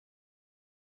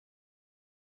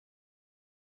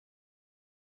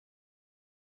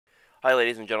Hi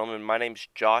ladies and gentlemen, my name is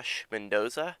Josh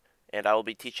Mendoza, and I will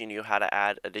be teaching you how to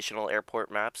add additional airport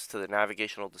maps to the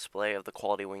navigational display of the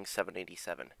QualityWings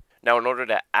 787. Now in order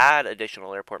to add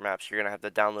additional airport maps, you're going to have to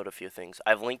download a few things.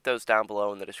 I've linked those down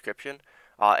below in the description,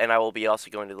 and I will be also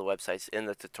going to the websites in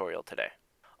the tutorial today.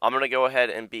 I'm going to go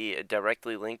ahead and be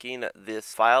directly linking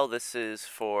this file. This is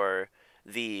for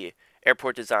the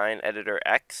Airport Design Editor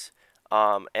X,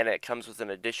 and it comes with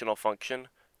an additional function,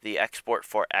 the Export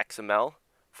for XML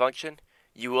function.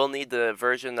 You will need the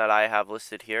version that I have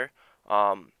listed here.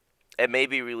 It may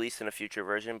be released in a future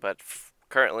version, but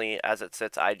currently, as it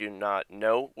sits, I do not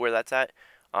know where that's at.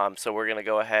 So we're going to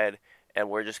go ahead and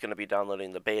we're just going to be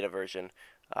downloading the beta version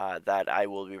that I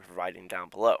will be providing down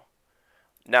below.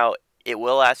 Now, it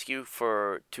will ask you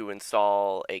to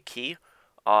install a key.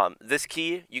 This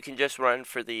key you can just run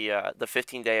for the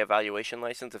 15-day evaluation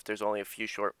license if there's only a few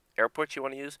short airports you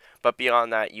want to use, but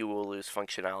beyond that you will lose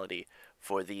functionality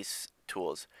for these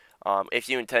tools. If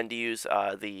you intend to use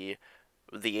the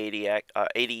ADEX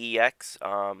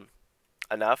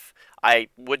enough, I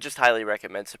would just highly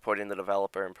recommend supporting the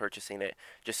developer and purchasing it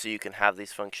just so you can have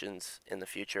these functions in the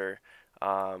future,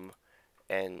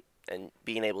 and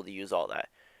being able to use all that.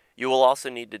 You will also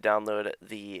need to download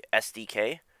the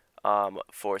SDK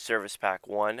for Service Pack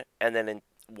 1, and then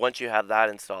once you have that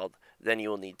installed, then you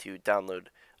will need to download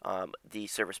the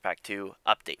Service Pack 2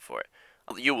 update for it.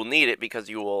 You will need it because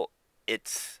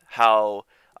it's how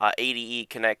ADE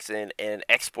connects in and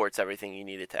exports everything you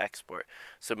need it to export.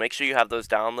 So make sure you have those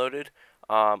downloaded.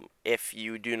 If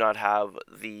you do not have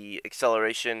the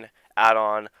acceleration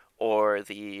add-on or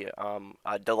the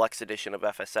deluxe edition of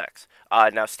FSX.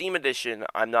 Now Steam Edition,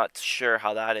 I'm not sure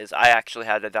how that is. I actually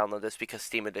had to download this because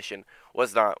Steam Edition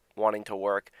was not wanting to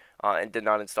work and did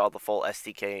not install the full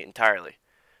SDK entirely.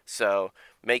 So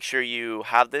make sure you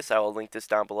have this. I will link this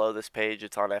down below this page.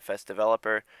 It's on FS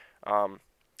Developer,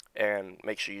 and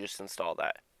make sure you just install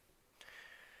that.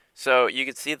 So you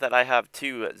can see that I have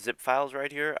two zip files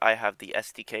right here. I have the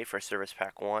SDK for Service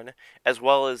Pack 1 as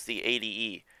well as the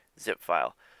ADE zip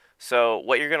file. So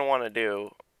what you're going to want to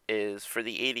do is for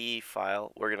the ADE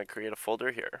file, we're going to create a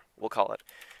folder here. We'll call it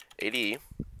ADE,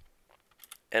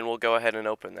 and we'll go ahead and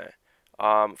open that.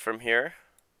 From here,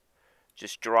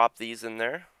 just drop these in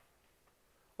there,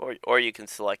 or you can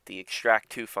select the extract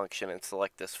to function and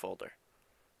select this folder.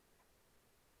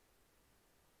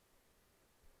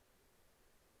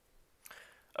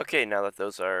 Okay, now that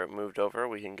those are moved over,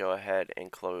 we can go ahead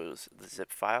and close the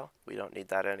zip file. We don't need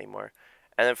that anymore.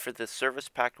 And then for the Service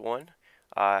Pack 1,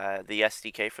 the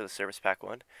SDK for the Service Pack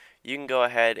 1, you can go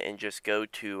ahead and just go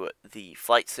to the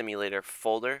Flight Simulator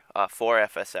folder for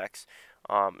FSX.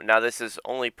 Now this is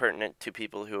only pertinent to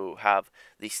people who have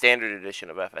the standard edition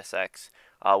of FSX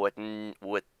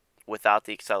without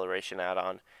the acceleration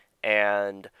add-on,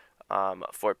 and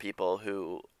for people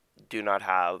who do not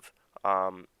have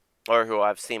or who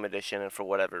have Steam Edition and for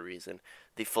whatever reason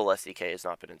the full SDK has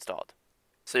not been installed.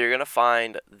 So you're going to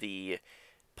find the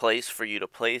place for you to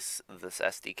place this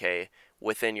SDK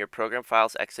within your Program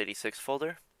Files x86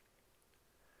 folder.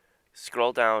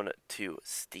 Scroll down to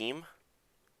Steam,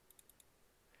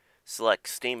 select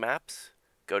Steam Apps,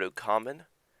 go to Common,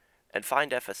 and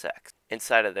find FSX.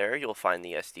 Inside of there you'll find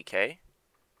the SDK,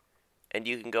 and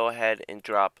you can go ahead and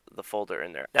drop the folder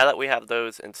in there. Now that we have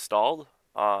those installed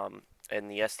and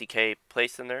the SDK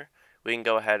placed in there, we can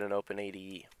go ahead and open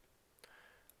ADE.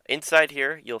 Inside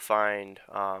here you'll find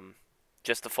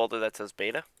just the folder that says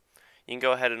beta. You can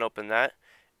go ahead and open that,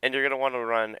 and you're going to want to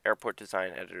run Airport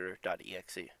Design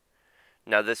Editor.exe.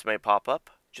 Now this may pop up.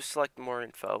 Just select more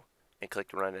info and click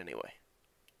run anyway.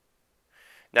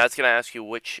 Now it's going to ask you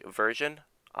which version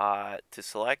to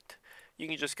select. You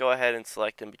can just go ahead and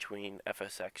select in between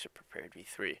FSX or Prepared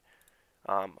v3.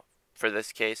 For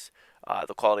this case,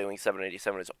 the QualityWings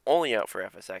 787 is only out for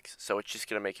FSX, so it's just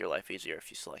going to make your life easier if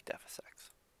you select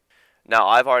FSX. Now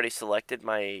I've already selected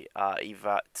my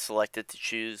selected to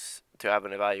choose to have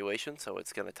an evaluation, so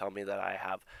it's going to tell me that I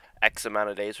have X amount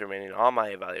of days remaining on my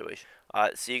evaluation.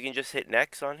 So you can just hit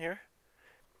next on here.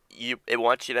 It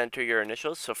wants you to enter your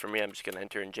initials, so for me I'm just going to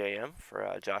enter in JM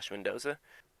for Josh Mendoza.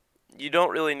 You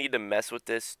don't really need to mess with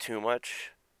this too much,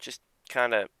 just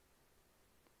kind of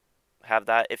have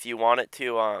that. If you want it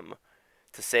to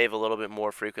save a little bit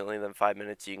more frequently than 5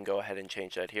 minutes, you can go ahead and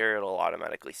change that here. It'll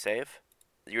automatically save.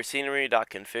 Your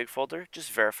scenery.config folder,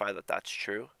 just verify that that's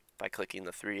true by clicking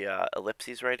the three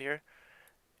ellipses right here,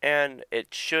 and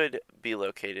it should be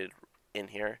located in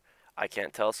here. I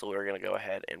can't tell, so we're going to go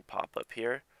ahead and pop up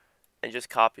here and just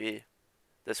copy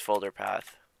this folder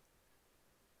path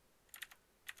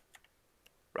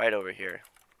right over here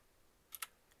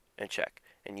and check.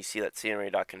 and you see that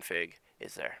scenery.config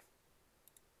is there.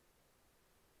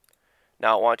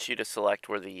 Now it wants you to select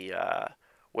where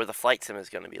the flight sim is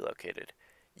going to be located.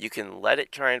 You can let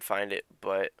it try and find it,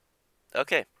 but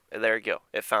okay, there you go.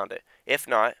 It found it. If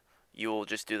not, you will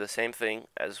just do the same thing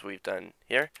as we've done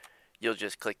here. You'll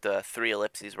just click the 3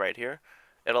 ellipses right here.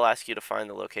 It'll ask you to find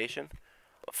the location.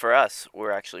 For us,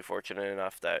 we're actually fortunate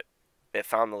enough that it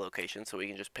found the location, so we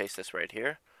can just paste this right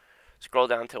here. Scroll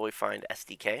down until we find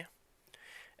SDK.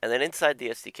 And then inside the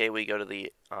SDK, we go to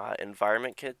the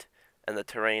environment kit and the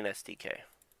terrain SDK.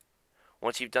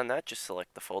 Once you've done that, just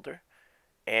select the folder,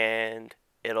 and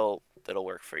it'll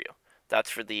work for you. That's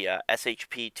for the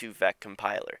SHP2VEC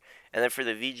compiler. And then for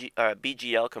the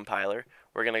BGL compiler,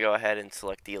 we're going to go ahead and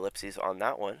select the ellipses on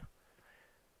that one.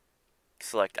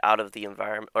 Select out of the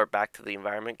environment, or back to the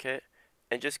environment kit,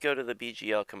 and just go to the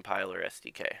BGL compiler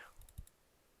SDK.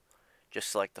 Just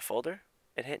select the folder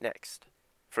and hit next.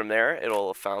 From there, it'll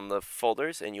have found the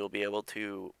folders, and you'll be able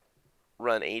to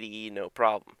run ADE no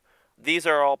problem. These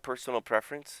are all personal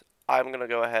preference. I'm going to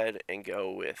go ahead and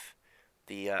go with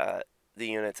the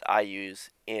units I use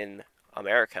in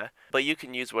America, but you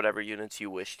can use whatever units you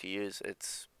wish to use.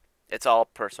 It's all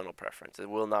personal preference. It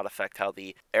will not affect how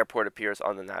the airport appears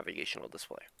on the navigational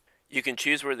display. You can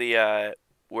choose where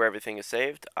everything is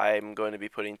saved. I'm going to be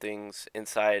putting things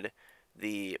inside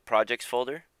the projects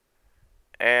folder,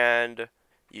 and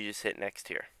you just hit next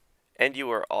here, and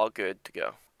you are all good to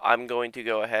go. I'm going to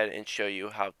go ahead and show you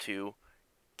how to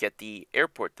get the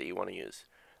airport that you want to use.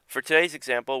 For today's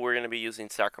example, we're going to be using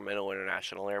Sacramento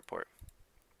International Airport.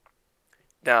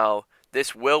 Now,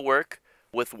 this will work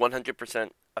with 100%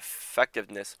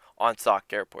 effectiveness on stock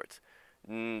airports.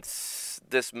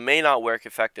 This may not work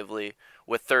effectively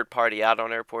with third-party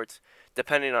add-on airports,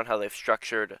 depending on how they've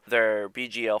structured their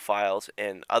BGL files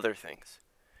and other things.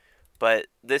 But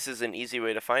this is an easy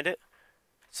way to find it.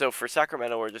 So for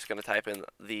Sacramento, we're just going to type in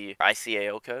the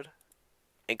ICAO code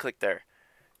and click there.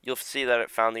 You'll see that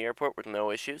it found the airport with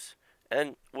no issues,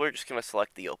 and we're just going to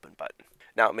select the open button.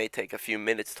 Now it may take a few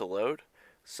minutes to load,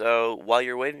 so while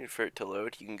you're waiting for it to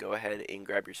load, you can go ahead and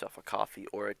grab yourself a coffee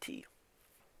or a tea.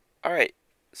 Alright,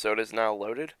 so it is now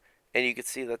loaded, and you can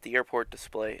see that the airport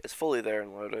display is fully there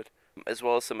and loaded, as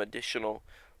well as some additional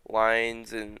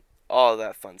lines and all of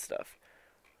that fun stuff.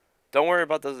 Don't worry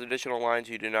about those additional lines,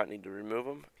 you do not need to remove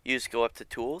them. You just go up to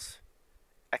Tools,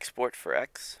 Export for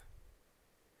X,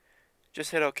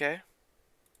 just hit OK.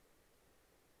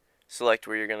 Select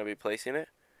where you're going to be placing it.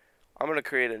 I'm going to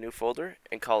create a new folder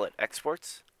and call it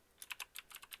Exports.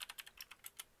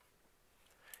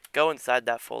 Go inside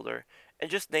that folder and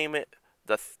just name it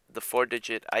the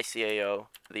 4-digit ICAO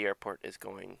the airport is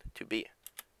going to be.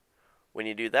 When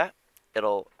you do that,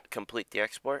 it'll complete the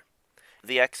export.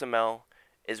 The XML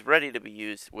is ready to be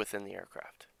used within the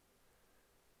aircraft.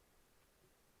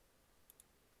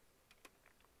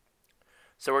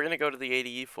 So we're going to go to the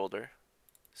ADE folder,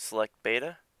 select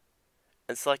Beta,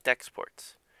 and select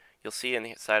Exports. You'll see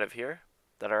inside of here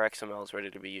that our XML is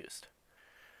ready to be used.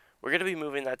 We're going to be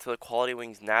moving that to the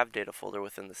QualityWings nav data folder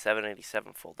within the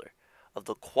 787 folder of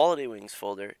the QualityWings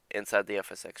folder inside the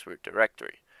FSX root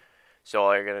directory. So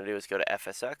all you're going to do is go to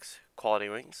FSX,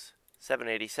 QualityWings,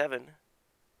 787,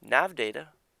 nav data,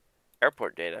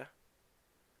 airport data,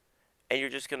 and you're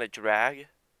just going to drag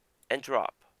and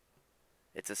drop.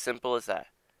 It's as simple as that.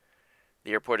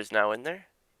 The airport is now in there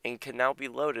and can now be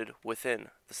loaded within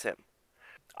the sim.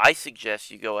 I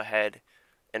suggest you go ahead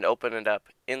and open it up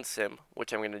in sim,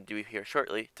 which I'm going to do here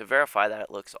shortly, to verify that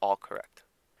it looks all correct.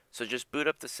 So just boot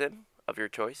up the sim of your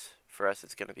choice. For us,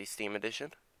 it's going to be Steam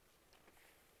Edition.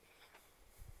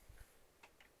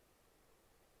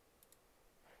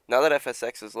 Now that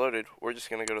FSX is loaded, we're just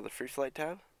going to go to the Free Flight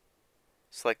tab,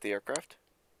 select the aircraft,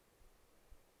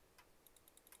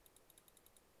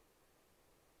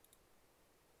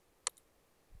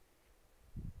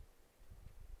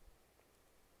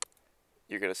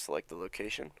 you're going to select the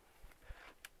location,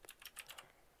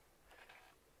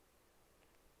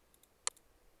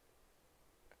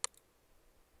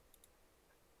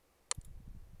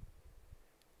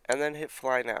 and then hit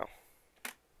Fly Now.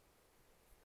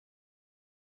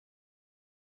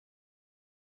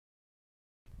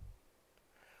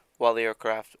 While the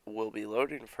aircraft will be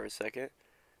loading for a second,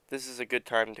 this is a good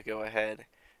time to go ahead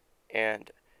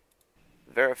and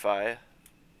verify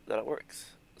that it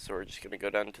works. So we're just going to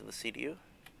go down to the CDU,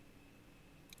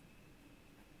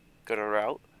 go to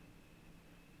Route,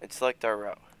 and select our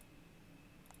route.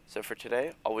 So for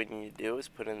today, all we need to do is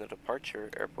put in the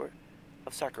departure airport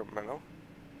of Sacramento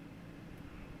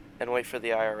and wait for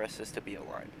the IRSs to be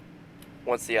aligned.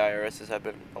 Once the IRSs have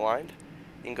been aligned,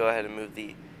 you can go ahead and move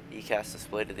the ECAS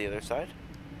display to the other side,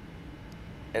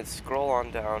 and scroll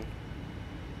on down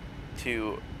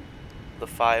to the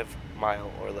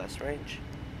 5-mile or less range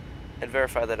and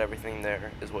verify that everything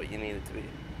there is what you need it to be.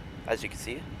 As you can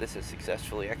see, this is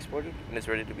successfully exported and is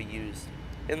ready to be used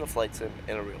in the flight sim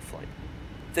in a real flight.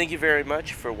 Thank you very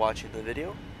much for watching the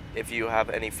video. If you have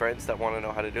any friends that want to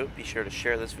know how to do it, be sure to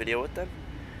share this video with them.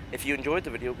 If you enjoyed the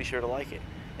video, be sure to like it.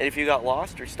 And if you got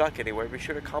lost or stuck anywhere, be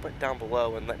sure to comment down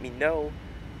below and let me know,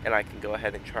 and I can go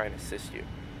ahead and try and assist you.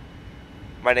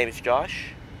 My name is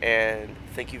Josh, and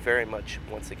thank you very much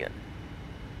once again.